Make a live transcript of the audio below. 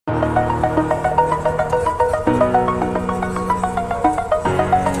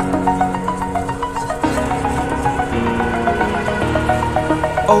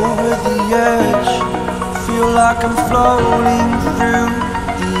floating through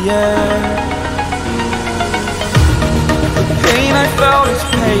the air. The pain I felt is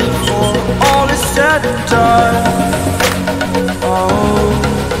paid for, all is said and done. Oh,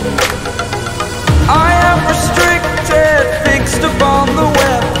 I am restricted, fixed upon the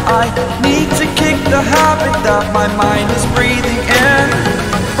web. I need to kick the habit that my mind is breathing in.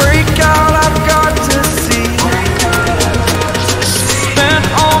 Break out, I've got to see. Spent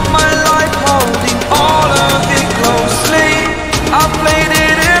all my life holding all of it closely. I played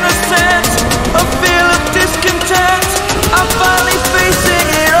it innocent, a feel of discontent. I'm finally facing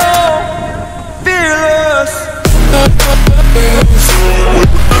it all, fearless.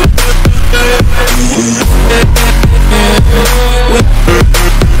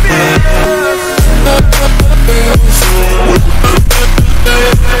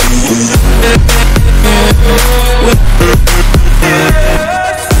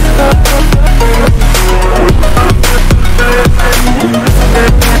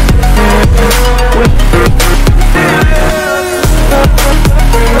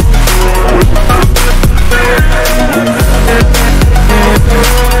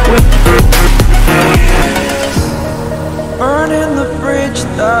 Burning the bridge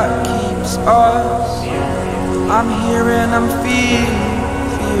that keeps us. I'm here and I'm fearless.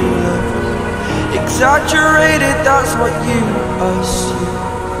 Exaggerated, that's what you assume.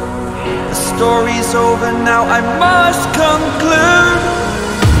 The story's over now, I must conclude.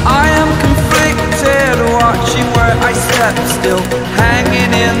 I am conflicted, watching where I step still,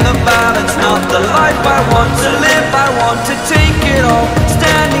 hanging in the balance. Not the life I want to live, I want to take it all.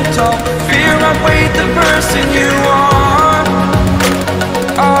 Standing tall, fear outweighed the person you are.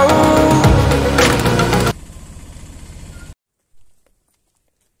 Oh,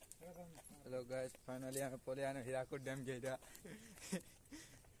 hello guys, finally I'm at Hirakud dam gate.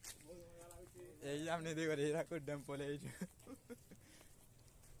 Exam नहीं देखो Hirakud dam pole ही जो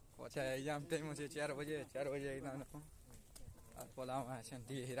अच्छा exam time मुझे 4 बजे exam ना और पोला वहाँ से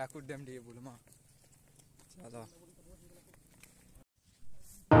दी Hirakud dam दी बोलूँ माँ चलो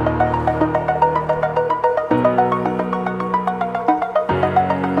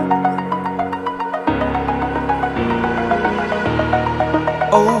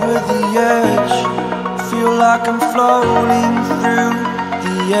over the edge, feel like I'm floating through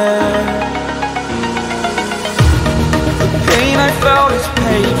the air. The pain I felt is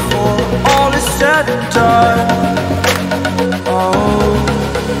paid for, all is said and done. Oh,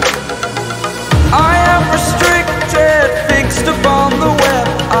 I am restricted, fixed upon the web.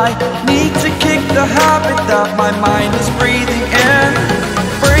 I need to kick the habit that my mind is breathing in.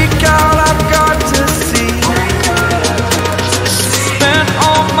 Break out, I've got to see. Spent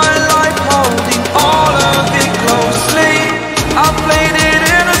all my life holding all of it closely. I played it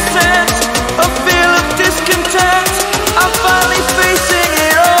innocent, a feel of discontent. I'm finally facing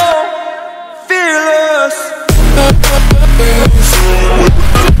it all, fearless.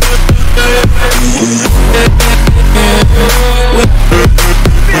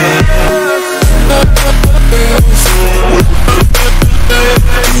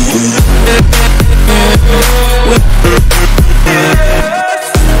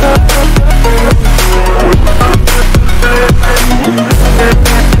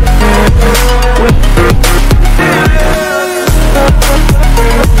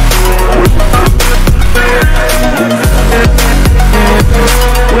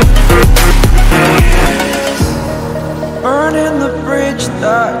 Burning the bridge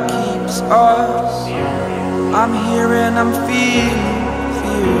that keeps us. I'm here and I'm fearless.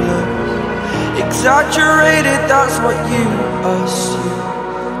 Exaggerated, that's what you assume.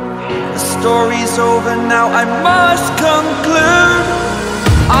 The story's over now, I must conclude.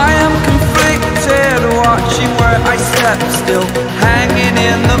 I am conflicted, watching where I step still, hanging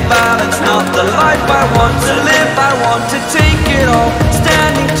in the balance. Not the life I want to live, I want to take it all.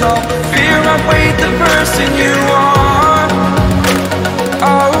 Standing tall, fear outweighed the person you are.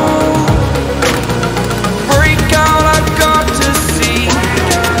 Oh, break out, I've got to see.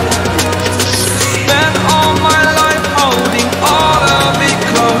 Spent all my life holding all of it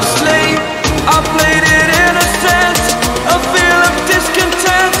closely. I played it innocent, a feel of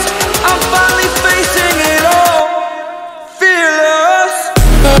discontent. I'm finally facing it all, fearless.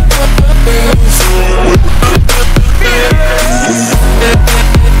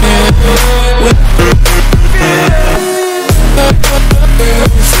 Fearless.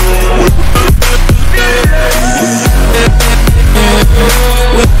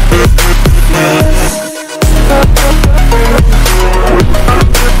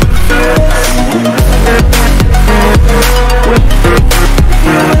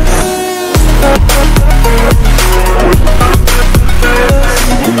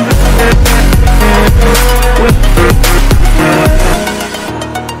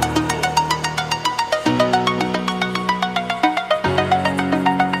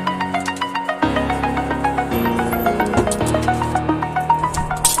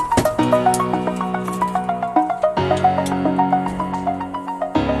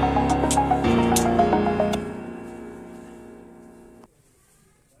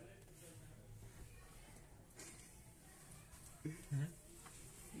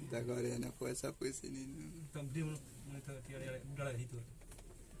 ता करे ना पैसा पैसे नहीं तम दे मन त तियारे डरा हितो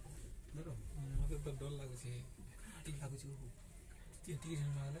देखो मते त डर लागु छे ठीक लागु छे ती ती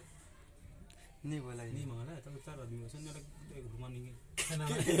माले नहीं बोला नहीं माला त चार आदमी सन ना घुमानी के ना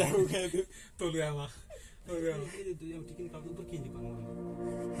तो लुआ मा तो लुआ ये तो हम टिकट काट ऊपर किन पांगो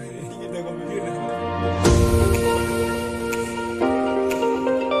ये देखो वीडियो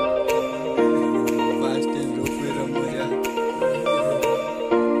फास्ट एंड लो पे रमोया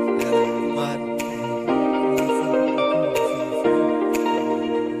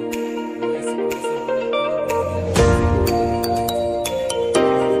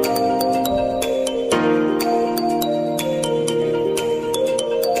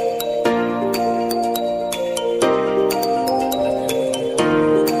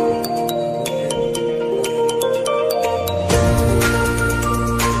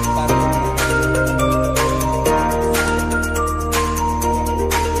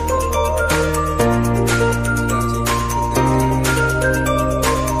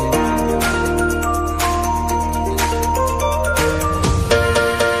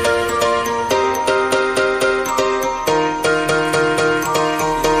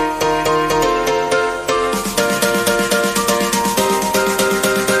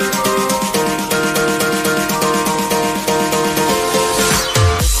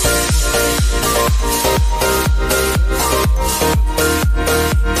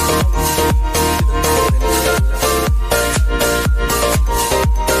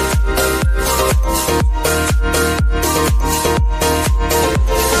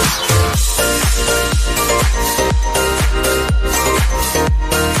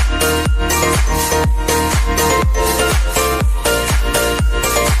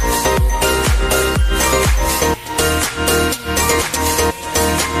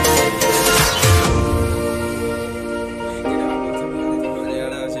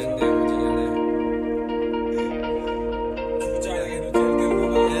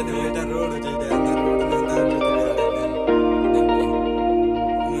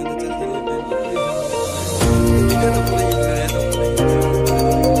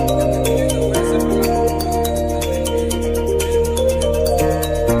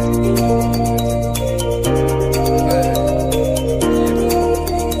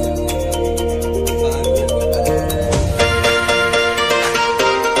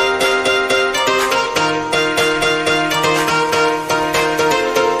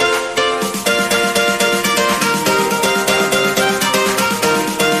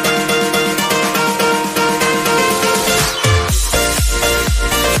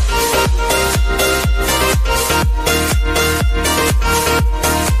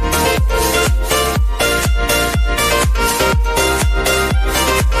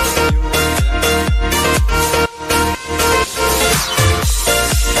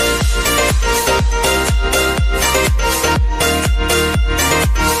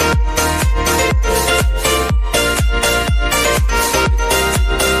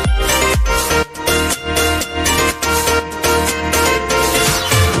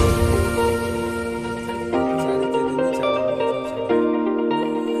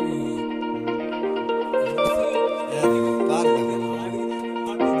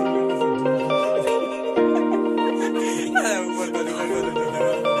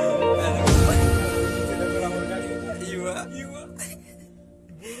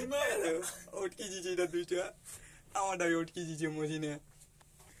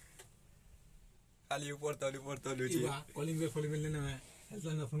खाली ऊपर तलु छी कॉलिंग पे फोन लेना है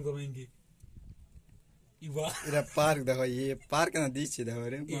हेल्पलाइन में फोन करवाएंगे इवा इरा पार्क देखो ये पार्क ना दिस छी देखो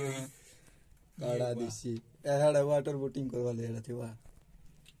रे काड़ा दिसी एहाड़ा वाटर बोटिंग करवा ले रहा थिवा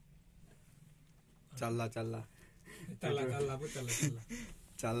चलला चलला चला चला वो चला चला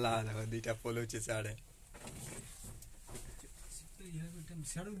चलला देखो दीटा पोलो छी साडे तो यार बेटा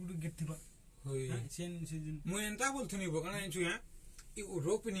साडू बुडू गेट थिवा होय सेन सीजन मु एंता बोलथुनी बकना छु या इ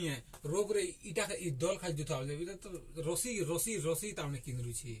रोप नहीं है रोप रे इटा इ दल खाइ जुता हो जेबी तो रसी ताउने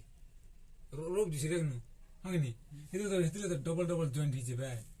किनरु छी रोप दिसी रेनु हगनी इते तो डबल जॉइंट हिजे बे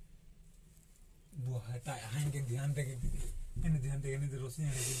वो हटा हाइन के ध्यान दे के ने रसी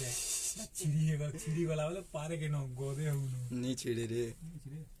ने दे छिड़ी वाला वाला पारे के न गोदे हुनु नी छिड़ी रे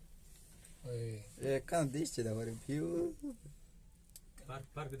ओए ए का दिस छ देखो रे व्यू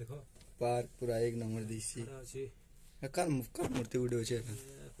पार्क देखो पार्क पूरा एक नंबर दिसी अछि कर मूर्ति वीडियो छे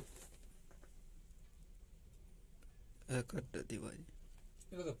कट दिवाई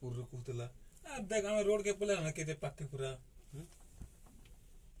एला तो पूरा कुतला आ देख हम रोड के पले ना केते पाते पूरा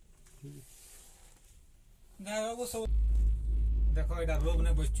ना वो सब देखो एटा रोप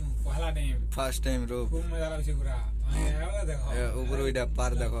ने बसचू पहला टाइम फर्स्ट टाइम रोप खूब मजा लागছে पूरा आया देखो ऊपर ওইটা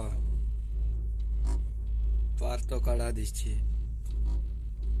পার দেখো পার তো কাটা দিচ্ছি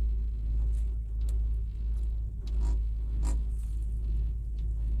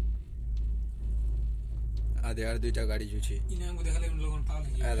आधे और दुईटा गाड़ी जुची इने हमको देखले उन लोगन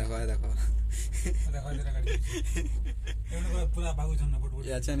पागल है आ देखो देखो तेरा गाड़ी उनको पूरा भागु छन फुटबॉल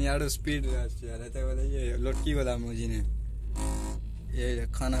ये अच्छा नहीं यार स्पीड यार रहता वाला ये लटकी वाला मुझी ने ये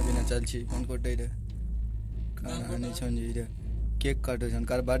खाना पीना चल छी कौन को टे खाना नहीं छन जी रे केक काटो छन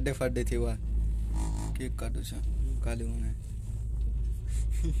कार बर्थडे फर्डे थी वा केक काटो छन काली ने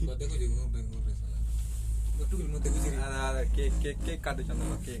देखो देखो बेंगो साला बटुल मत देखो जी आ केक केक केक काटो छन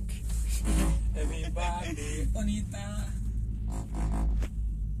केक everybody Anita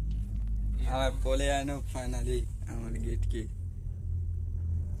हमें बोले आए नो फाइनली हमारे गेट की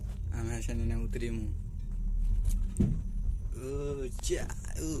हमें ऐसा नहीं उतरी मु ओ चा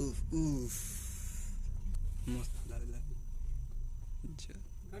उफ उफ मस्त लग अच्छा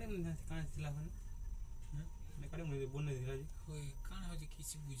गाड़ी में कहां से लावन मैं गाड़ी में बोलने दिला जी कोई कहां हो जी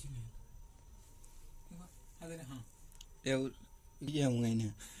किसी बुझी नहीं अरे हां ये हूं ही ना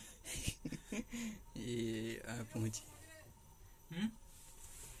ये आ पहुंची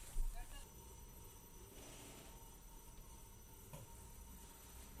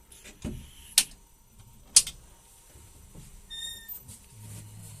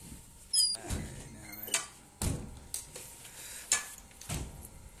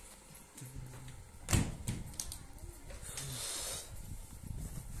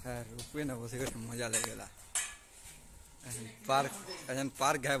रुपये ना बसे मजा लगेगा पार्क अजन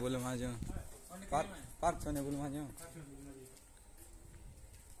पार्क है बोले वहाँ जो पार्क पार्क छोने बोले वहाँ जो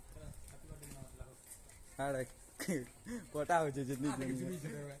अरे कोटा हो जे जितनी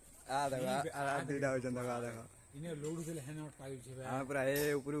आ देखो आ दुटा हो जंदा आ देखो इने लोड से है नॉट पाई छे हां पूरा ए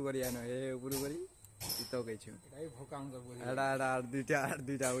ऊपरू करी आनो ए ऊपरू करी इतो कहि छु भाई भोकाउन कर बोली एडा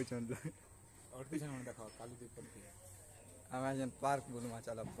दुटा हो छन और किछ मन देखो काली दीप पर अमेजन पार्क बोलमा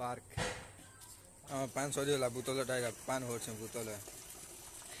चलो पार्क 500 वाला बोतल टाइगा पान हो छ बोतल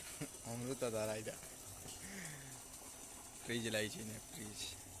अमृत दाराइदा फ्रिज लाई छी ने फ्रिज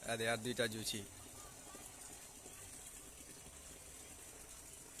अरे यार दुटा जुची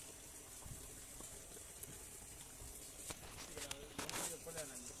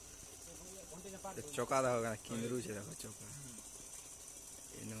चौका होगा किंदरू से देखो चौका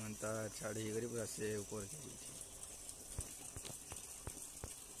इन अंत छाड़ी करी पूरा से ऊपर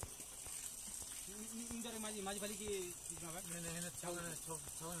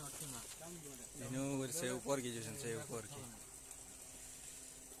से ऊपर की जो से ऊपर की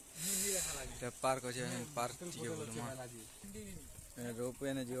पार्क अच्छे पार्क टिके बोलमा रोपवे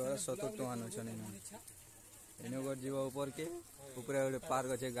ने जीव 70 टका न छने इन गोर जीव ऊपर के ऊपर गोटे पार्क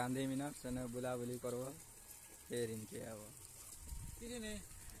अच्छे गांधी मीनार सेने बुला बुली करबो फिर इनके आबो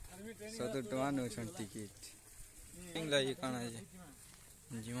 70 टका न छन टिकट इंगला ये काना जे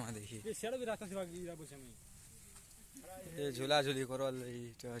जीवा देखी ये शेड भी रास्ता सेवा गिरा बोछे मैं ये झूला झूली करल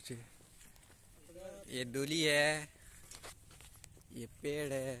अच्छे ये डोली है ये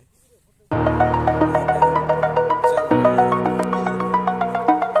पेड़ है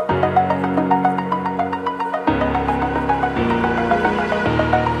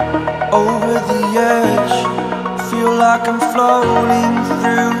over the edge, feel like I'm floating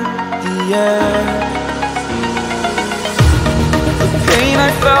through the air. The pain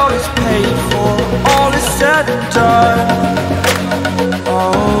I felt is paid for, all is said and done.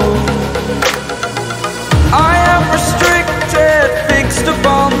 Oh, I am restricted, fixed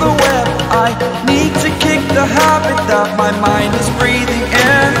upon the web. I need to kick the habit that my mind is breathing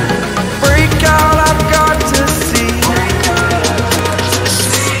in. Break out, I've got to see.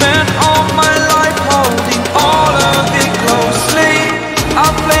 Spent all my life holding all of it closely. I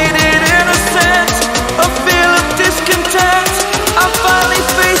played it innocent, a feel of discontent. I'm finally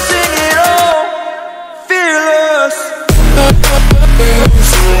facing it all, fearless.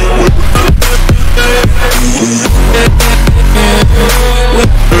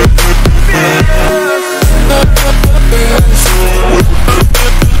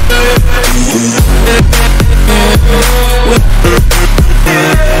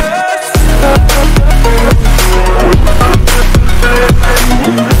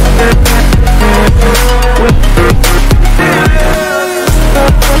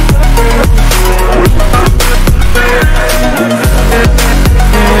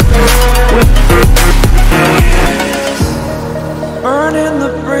 Burning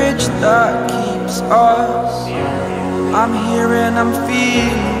the bridge that keeps us. I'm here and I'm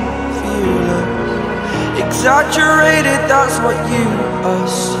feeling fearless. exaggerated, that's what you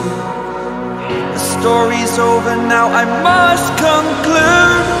assume. The story's over now, I must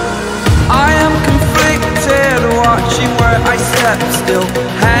conclude. I am conflicted, watching where I step still,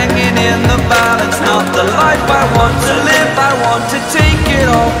 hanging in the balance, not the life I want to live. I want to take it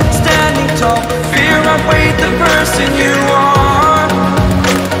all, standing tall, fear I've weighed the person you are.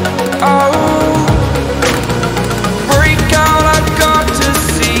 Oh, break out, I've got to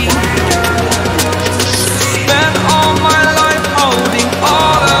see. Spent all my life holding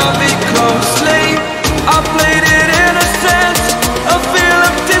all of it closely. I played it innocent, a feel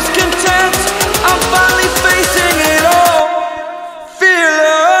of discontent. I'm finally facing it all,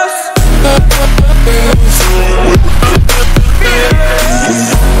 fearless.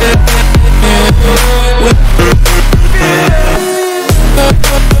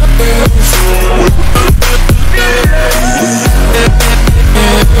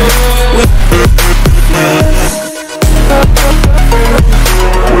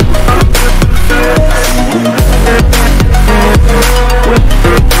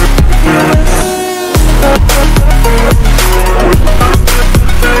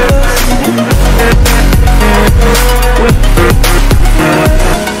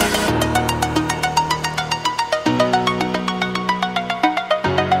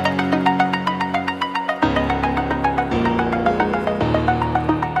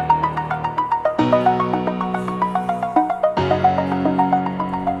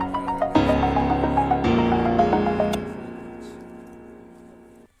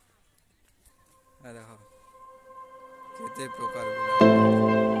 देखो केते प्रकार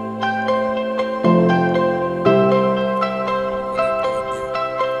बोला